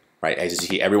scramble, right? As you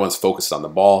see, everyone's focused on the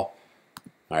ball.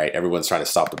 All right, everyone's trying to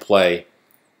stop the play.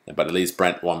 But at least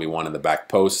Brent 1v1 in the back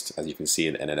post, as you can see,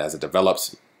 and as it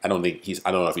develops. I don't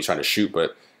know if he's trying to shoot,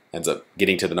 but ends up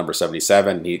getting to the number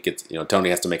 77. He gets, Tony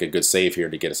has to make a good save here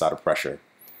to get us out of pressure.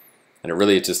 And it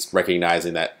really is just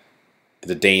recognizing that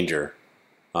the danger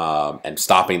and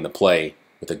stopping the play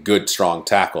with a good, strong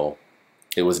tackle,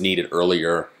 it was needed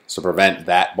earlier to prevent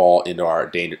that ball into our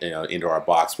danger, into our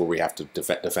box where we have to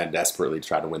defend desperately to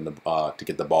try to win to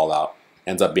get the ball out.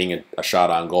 Ends up being a shot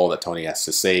on goal that Tony has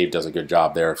to save. Does a good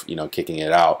job there, kicking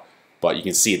it out. But you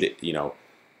can see that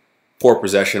poor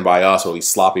possession by us, or at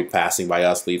least sloppy passing by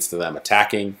us, leads to them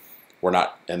attacking. We're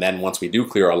not, and then once we do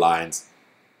clear our lines,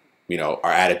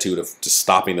 our attitude of just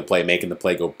stopping the play, making the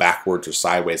play go backwards or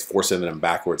sideways, forcing them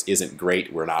backwards isn't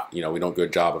great. We're not, we don't do a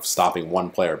good job of stopping one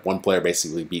player. One player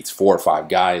basically beats 4 or 5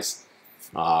 guys,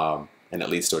 and it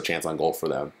leads to a chance on goal for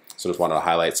them. So just wanted to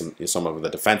highlight some of the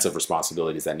defensive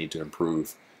responsibilities that need to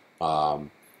improve while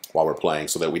we're playing,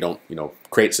 so that we don't,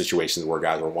 create situations where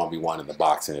guys are 1v1 in the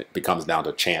box and it becomes down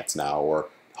to chance now, or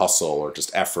hustle, or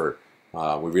just effort.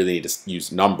 We really need to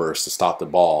use numbers to stop the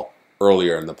ball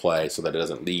earlier in the play so that it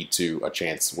doesn't lead to a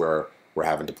chance where we're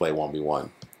having to play 1v1.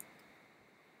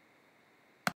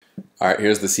 All right,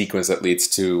 here's the sequence that leads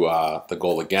to the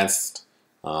goal against.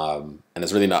 And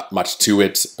there's really not much to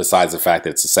it besides the fact that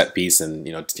it's a set piece, and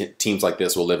teams like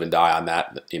this will live and die on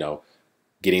that,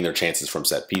 getting their chances from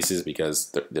set pieces,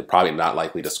 because they're probably not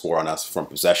likely to score on us from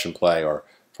possession play or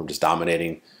from just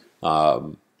dominating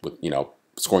with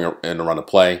scoring in a run of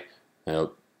play.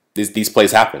 These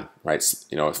plays happen, right?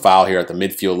 A foul here at the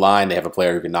midfield line. They have a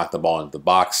player who can knock the ball into the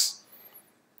box,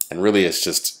 and really it's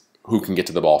just who can get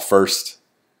to the ball first,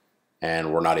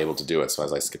 and we're not able to do it. So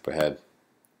as I skip ahead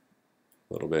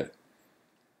a little bit,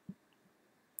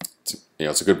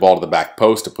 it's a good ball to the back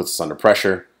post. It puts us under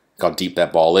pressure. Look how deep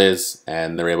that ball is,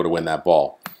 and they're able to win that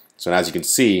ball. So as you can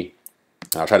see,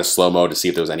 I'll try to slow-mo to see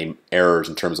if there was any errors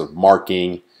in terms of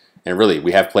marking. And really,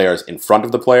 we have players in front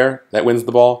of the player that wins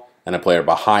the ball, and a player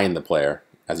behind the player.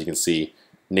 As you can see,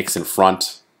 Nick's in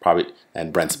front, probably,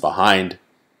 and Brent's behind,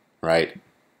 right?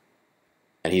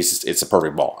 And it's a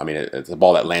perfect ball. I mean, it's a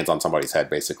ball that lands on somebody's head,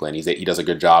 basically, and he does a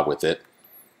good job with it.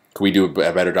 Could we do a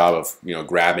better job of,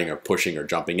 grabbing or pushing or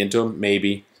jumping into him?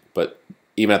 Maybe, but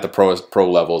even at the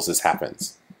pro levels, this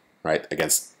happens, right?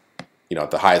 Against,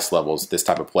 at the highest levels, this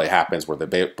type of play happens where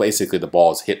basically the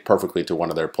ball is hit perfectly to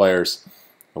one of their players,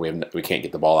 and we can't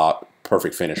get the ball out.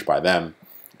 Perfect finish by them.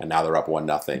 And now they're up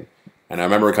 1-0. And I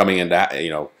remember coming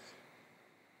into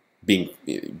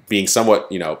being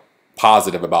somewhat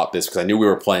positive about this, because I knew we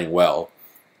were playing well.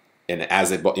 And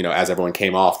as everyone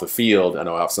came off the field, I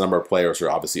know a number of players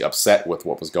were obviously upset with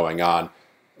what was going on,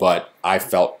 but I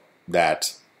felt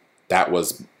that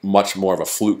was much more of a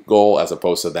fluke goal as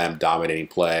opposed to them dominating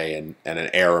play and an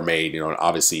error made, an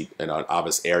obvious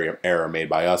error made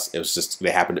by us. It was just they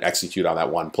happened to execute on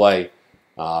that one play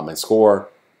and score.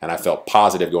 And I felt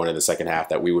positive going into the second half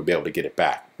that we would be able to get it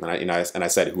back. And I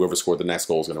said whoever scored the next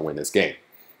goal is going to win this game.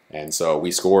 And so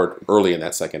we scored early in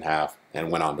that second half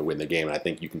and went on to win the game. And I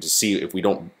think you can just see, if we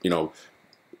don't,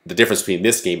 the difference between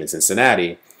this game and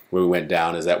Cincinnati, where we went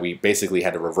down, is that we basically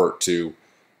had to revert to,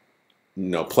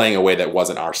 playing a way that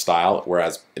wasn't our style.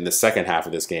 Whereas in the second half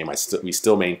of this game, we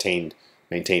still maintained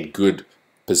good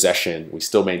possession. We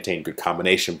still maintained good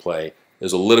combination play.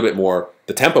 There's a little bit more,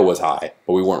 the tempo was high,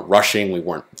 but we weren't rushing, we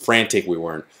weren't frantic, we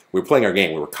were playing our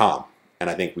game, we were calm. And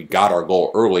I think we got our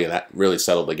goal early, and that really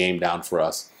settled the game down for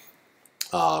us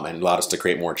and allowed us to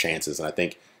create more chances. And I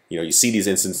think, you see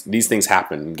these things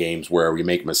happen in games where we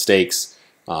make mistakes,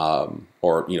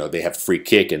 or, they have a free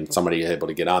kick and somebody is able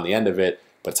to get on the end of it,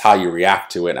 but it's how you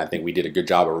react to it. And I think we did a good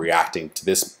job of reacting to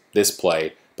this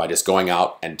play by just going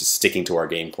out and just sticking to our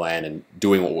game plan and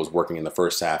doing what was working in the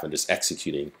first half and just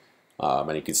executing.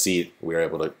 And you can see we were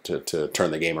able to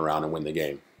turn the game around and win the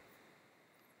game.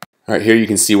 All right, here you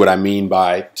can see what I mean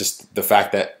by just the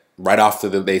fact that right after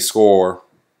they score,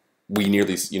 we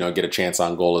nearly get a chance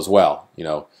on goal as well.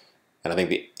 And I think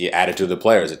the attitude of the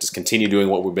players is just continue doing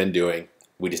what we've been doing.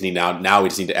 We just need now we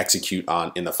just need to execute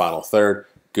in the final third.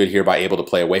 Good here by able to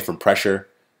play away from pressure,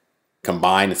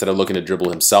 combine instead of looking to dribble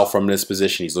himself from this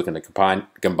position. He's looking to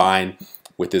combine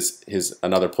with his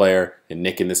another player, and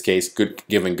Nick in this case. Good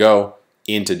give and go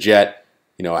into Jet.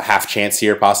 A half chance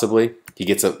here possibly. He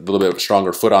gets a little bit of a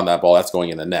stronger foot on that ball. That's going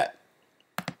in the net.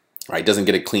 All right, doesn't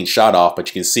get a clean shot off, but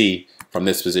you can see from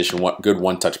this position what good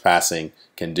one-touch passing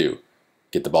can do.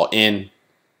 Get the ball in,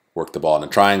 work the ball in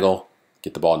a triangle,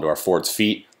 get the ball into our forward's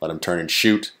feet, let him turn and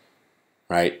shoot,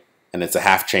 right? And it's a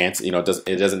half chance. It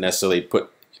doesn't necessarily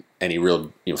put any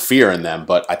real fear in them,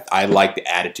 but I like the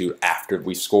attitude after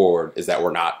we scored is that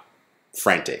we're not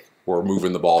frantic. We're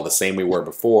moving the ball the same we were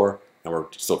before, and we're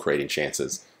still creating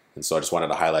chances. And so I just wanted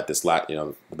to highlight this,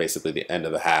 basically the end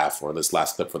of the half, or this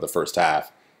last clip for the first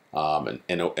half, and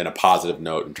in a positive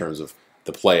note in terms of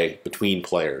the play between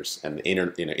players and the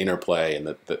interplay and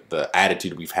the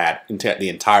attitude we've had the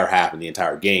entire half and the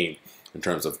entire game in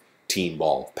terms of team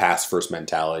ball, pass first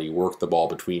mentality, work the ball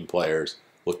between players,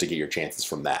 look to get your chances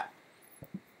from that.